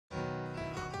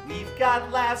We've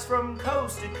got laughs from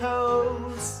coast to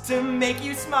coast to make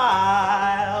you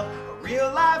smile. A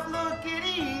real life look at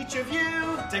each of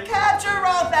you to capture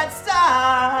all that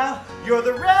style. You're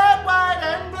the red, white,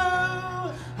 and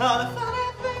blue. All the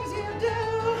funny things you do.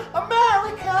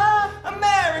 America,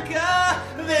 America,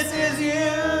 this is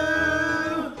you.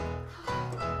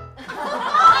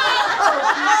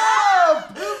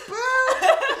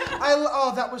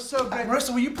 Oh, that was so great.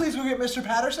 Marissa, will you please go get Mr.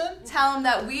 Patterson? Tell him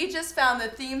that we just found the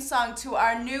theme song to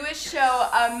our newest show,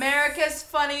 America's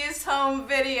Funniest Home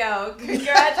Video. Congratulations,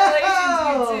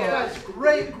 you two. That's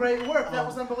great work. That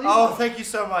was unbelievable. Oh, thank you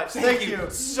so much. Thank you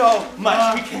so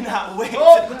much. We cannot wait.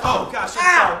 Oh gosh,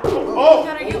 I'm sorry. Oh.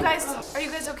 God, are you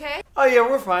guys okay? Oh yeah,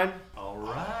 we're fine. All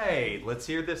right, let's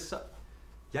hear this.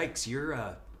 Yikes,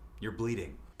 you're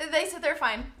bleeding. They said they're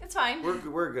fine. It's fine. We're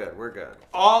good. We're good.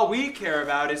 All we care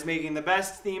about is making the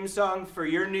best theme song for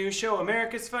your new show,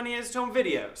 America's Funniest Home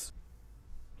Videos.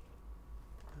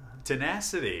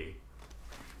 Tenacity.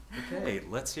 Okay,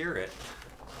 let's hear it.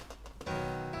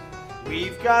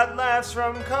 We've got laughs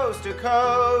from coast to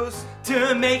coast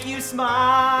to make you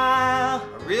smile.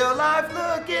 A real life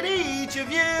look at each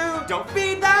of you. Don't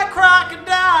feed that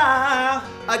crocodile.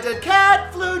 A dead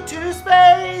cat flew to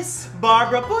space.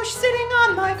 Barbara Bush sitting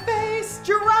on my face.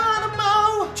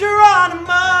 Geronimo,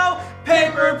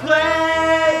 paper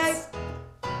plates.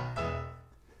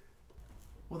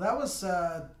 Well, that was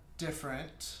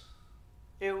different.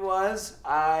 It was.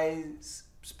 I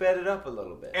sped it up a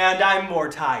little bit. And I'm more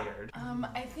tired.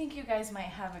 I think you guys might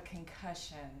have a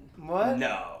concussion. What?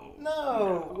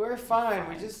 No, we're fine.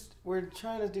 We're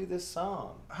trying to do this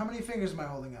song. How many fingers am I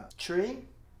holding up? Tree?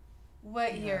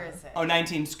 What year is it? Oh,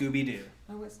 19 Scooby-Doo.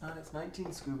 No, it's not. It's 19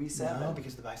 Scooby 7. No,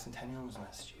 because the bicentennial was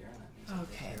last year.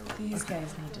 Okay, these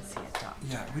guys need to see a doctor.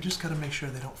 Yeah, we just gotta make sure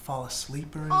they don't fall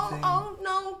asleep or anything. Oh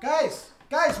no. Guys,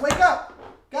 wake up!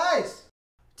 Guys!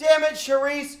 Damn it,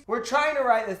 Charisse! We're trying to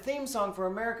write the theme song for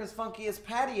America's Funkiest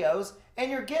Patios, and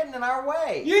you're getting in our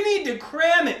way. You need to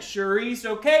cram it, Charisse,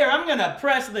 okay? Or I'm gonna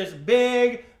press this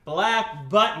big black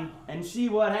button and see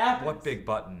what happens. What big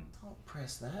button? Don't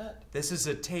press that. This is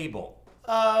a table.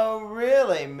 Oh,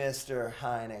 really, Mr.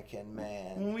 Heineken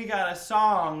man? We got a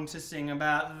song to sing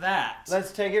about that.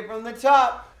 Let's take it from the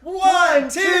top. 1,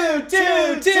 2,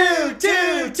 2, 2, 2,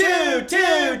 2, 2,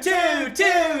 2, 2, 2, 2,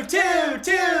 2,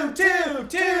 2,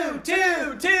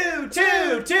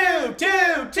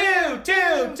 2,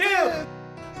 2, 2.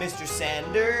 Mr.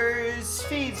 Sanders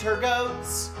feeds her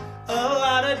goats A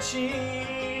lot of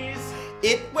cheese.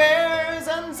 It wears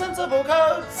unsensible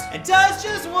coats and does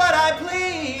just what I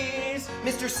please.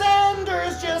 Mr.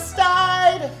 Sanders just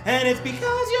died, and it's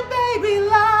because your baby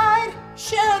lied.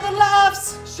 Share the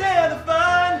laughs, Share the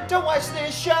fun. don't watch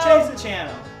this show. Change the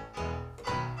channel.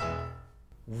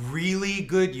 Really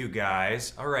good, you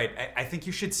guys. All right, I think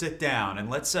you should sit down and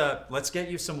let's get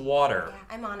you some water.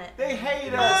 I'm on it. They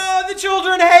hate us. Oh, the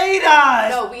children hate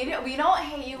us. No, we don't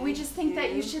hate you. We just think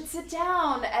that you should sit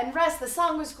down and rest. The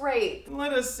song was great.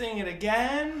 Let us sing it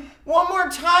again. One more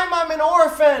time, I'm an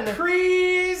orphan.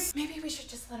 Please. Maybe we should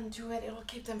just let them do it. It'll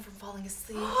keep them from falling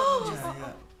asleep.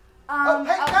 Oh,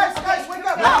 hey, guys, wake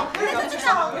up! Here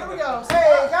we go.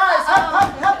 Hey, guys,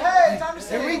 help, hey, time to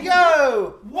sing. Here we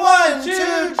go. 1,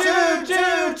 2, 2,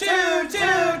 2, 2,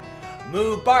 2.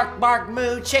 Moo, bark, bark,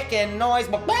 moo, chicken noise,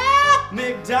 bah.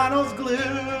 McDonald's glue.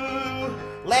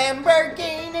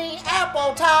 Lamborghini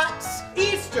apple tots.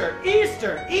 Easter,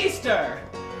 Easter, Easter.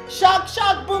 Shock,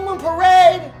 shock, boom, boom,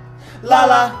 parade. La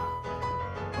la.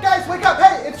 Guys, wake up!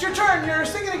 Hey, it's your turn. You're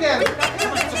singing again.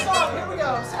 Here's the song. Here we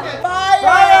go. Sing it.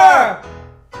 Fire!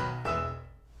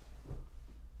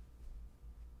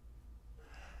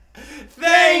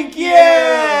 Thank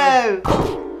you.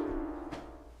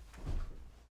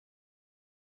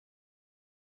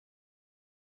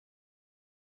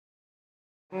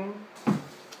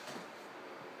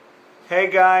 Hey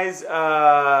guys,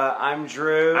 I'm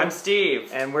Drew. I'm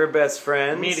Steve. And we're best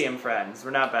friends. Medium friends.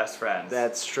 We're not best friends.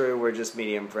 That's true, we're just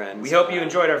medium friends. We hope you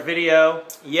enjoyed our video.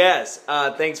 Yes,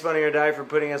 thanks Funny or Die for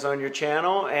putting us on your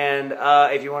channel, and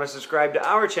if you want to subscribe to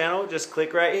our channel, just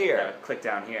click right here. Click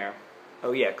down here.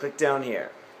 Oh yeah, click down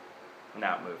here.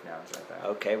 Now move now, it's right there.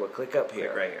 Okay, well click up here.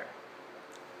 Click right here.